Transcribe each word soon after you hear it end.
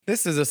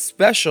This is a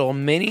special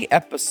mini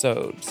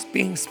episode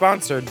being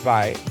sponsored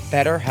by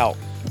Betterhelp.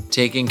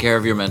 Taking care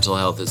of your mental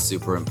health is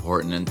super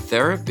important, and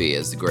therapy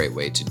is a great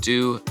way to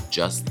do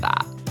just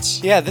that.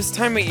 Yeah, this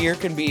time of year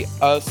can be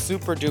a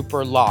super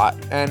duper lot,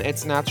 and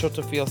it's natural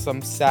to feel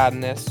some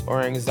sadness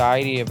or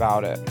anxiety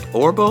about it.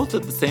 Or both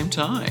at the same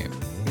time.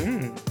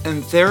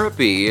 And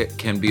therapy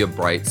can be a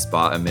bright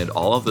spot amid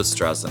all of the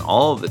stress and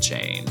all of the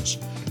change.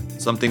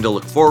 Something to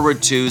look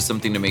forward to,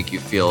 something to make you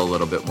feel a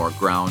little bit more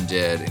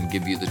grounded and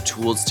give you the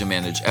tools to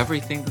manage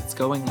everything that's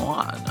going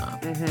on.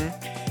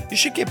 You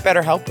should give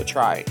BetterHelp a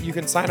try. You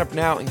can sign up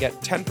now and get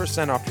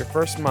 10% off your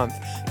first month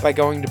by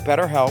going to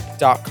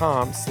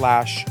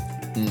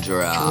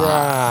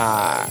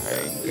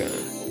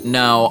betterhelp.com/drag.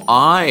 Now,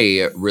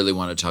 I really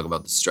want to talk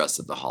about the stress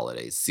of the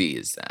holiday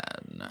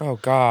season. Oh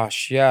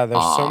gosh, yeah,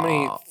 there's so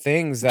many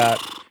things that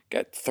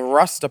get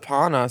thrust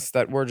upon us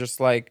that we're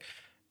just like,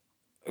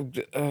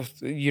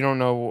 you don't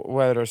know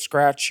whether to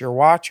scratch your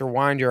watch or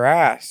wind your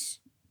ass.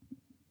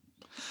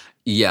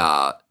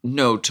 Yeah,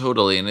 no,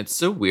 totally. And it's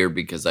so weird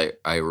because I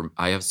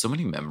have so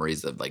many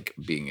memories of like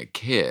being a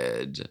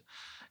kid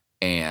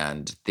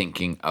and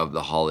thinking of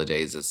the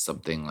holidays as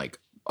something like,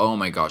 oh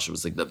my gosh, it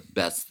was like the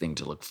best thing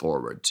to look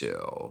forward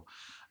to.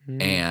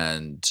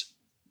 And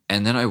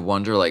then I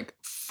wonder, like,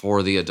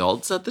 for the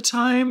adults at the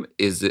time,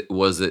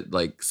 was it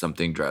like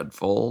something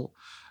dreadful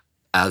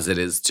as it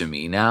is to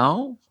me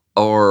now?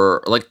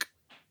 Or like,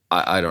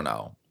 I don't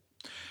know.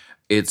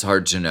 It's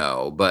hard to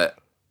know. But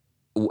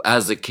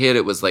as a kid,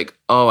 it was like,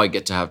 oh, I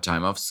get to have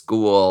time off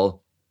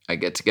school. I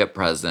get to get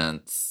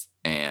presents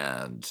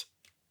and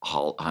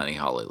honey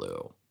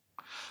hallelujah.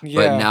 Yeah.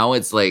 But now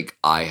it's like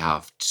I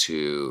have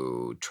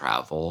to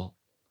travel.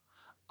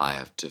 I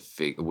have to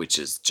figure, which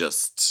is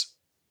just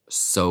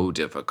so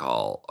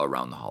difficult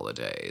around the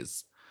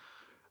holidays.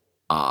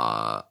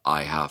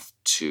 I have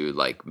to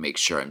like make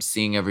sure I'm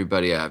seeing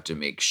everybody. I have to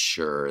make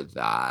sure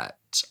that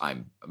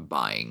I'm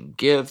buying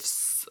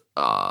gifts.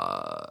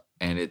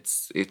 And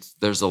it's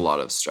there's a lot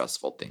of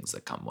stressful things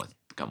that come with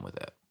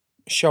it.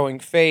 Showing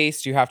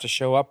face, you have to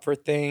show up for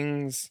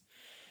things.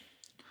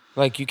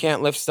 Like, you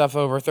can't lift stuff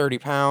over 30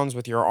 pounds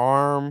with your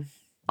arm.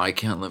 I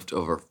can't lift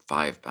over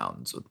 5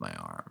 pounds with my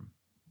arm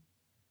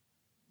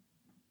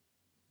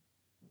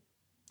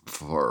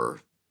for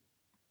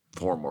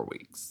 4 more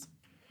weeks.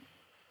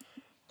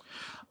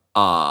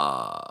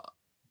 I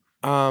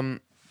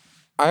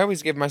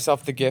always give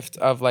myself the gift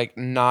of like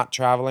not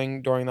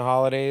traveling during the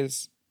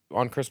holidays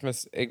on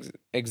Christmas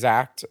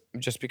exact,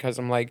 just because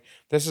I'm like,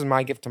 this is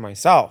my gift to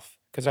myself,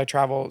 because I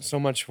travel so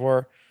much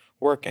for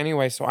work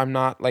anyway, so I'm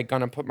not like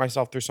gonna put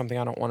myself through something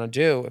I don't want to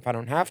do if I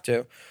don't have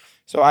to.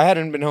 So I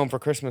hadn't been home for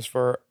Christmas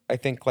for I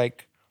think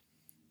like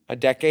a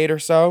decade or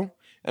so,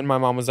 and my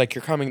mom was like,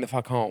 you're coming the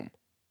fuck home.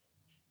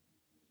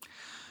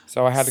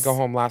 So I had to go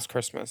home last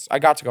Christmas. I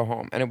got to go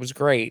home and it was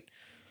great,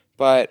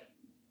 but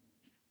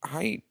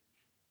I'm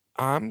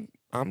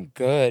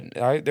good.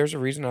 There's a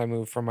reason I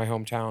moved from my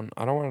hometown.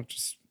 I don't want to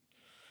just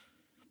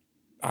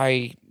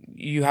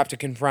you have to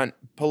confront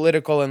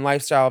political and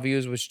lifestyle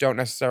views which don't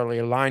necessarily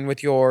align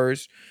with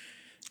yours.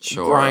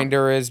 Sure.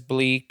 Grinder is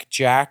bleak.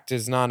 Jacked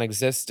is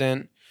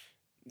non-existent.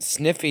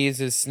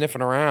 Sniffies is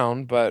sniffing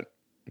around, but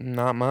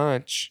not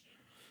much.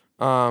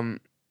 No,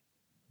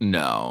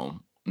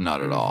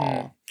 not at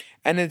all.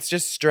 And it's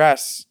just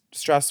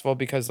stressful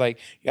because like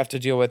you have to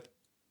deal with,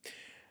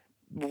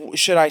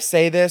 should I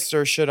say this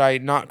or should I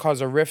not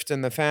cause a rift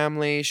in the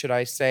family? Should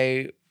I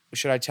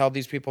tell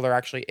these people they're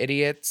actually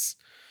idiots?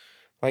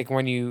 Like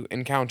when you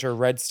encounter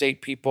red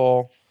state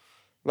people,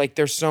 like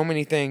there's so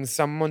many things.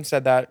 Someone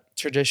said that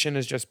tradition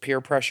is just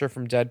peer pressure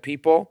from dead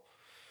people.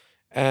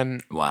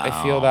 And Wow. I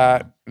feel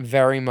that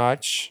very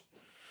much.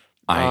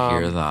 I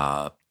hear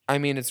that. I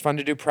mean, it's fun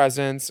to do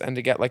presents and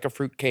to get like a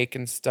fruit cake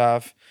and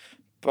stuff,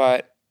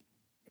 but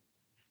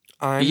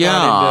I'm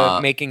not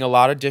into making a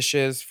lot of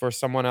dishes for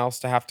someone else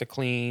to have to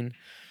clean.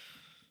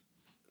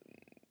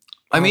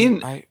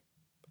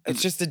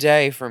 It's just a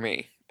day for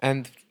me.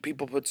 And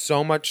people put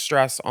so much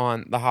stress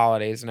on the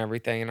holidays and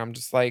everything. And I'm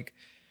just like,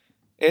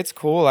 it's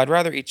cool. I'd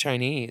rather eat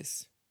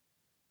Chinese.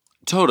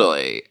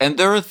 Totally. And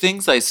there are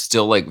things I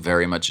still like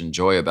very much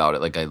enjoy about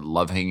it. Like I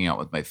love hanging out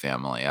with my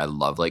family. I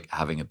love like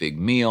having a big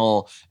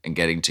meal and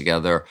getting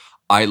together.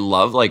 I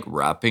love like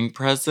wrapping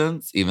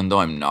presents, even though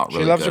I'm not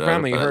really She loves good her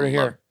family. at it. You heard it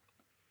here.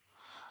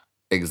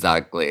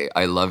 Exactly.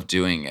 I love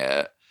doing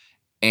it.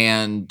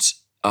 And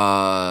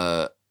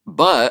but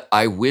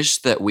I wish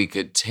that we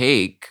could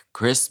take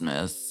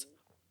Christmas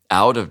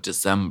out of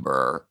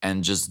December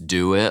and just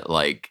do it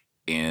like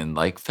in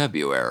like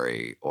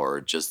February,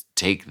 or just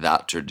take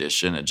that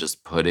tradition and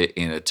just put it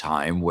in a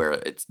time where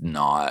it's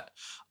not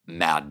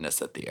madness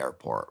at the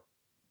airport.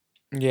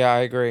 Yeah,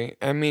 I agree.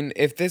 I mean,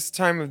 if this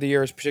time of the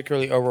year is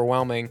particularly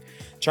overwhelming,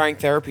 trying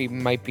therapy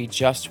might be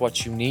just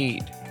what you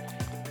need.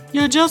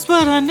 You're just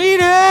what I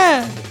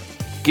needed.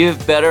 Give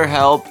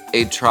BetterHelp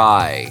a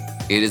try.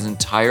 It is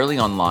entirely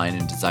online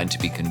and designed to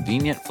be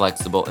convenient,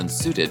 flexible, and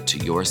suited to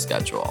your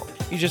schedule.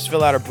 You just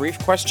fill out a brief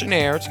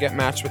questionnaire to get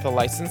matched with a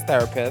licensed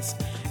therapist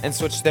and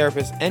switch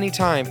therapists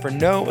anytime for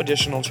no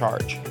additional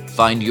charge.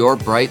 Find your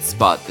bright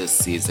spot this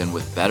season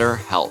with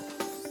BetterHelp.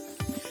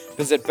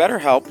 Visit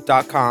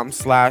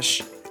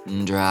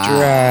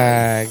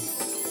betterhelp.com/drag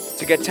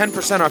to get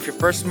 10% off your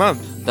first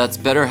month. That's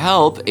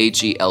BetterHelp,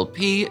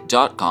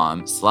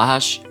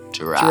 HELP.com/drag.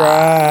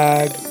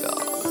 Drag.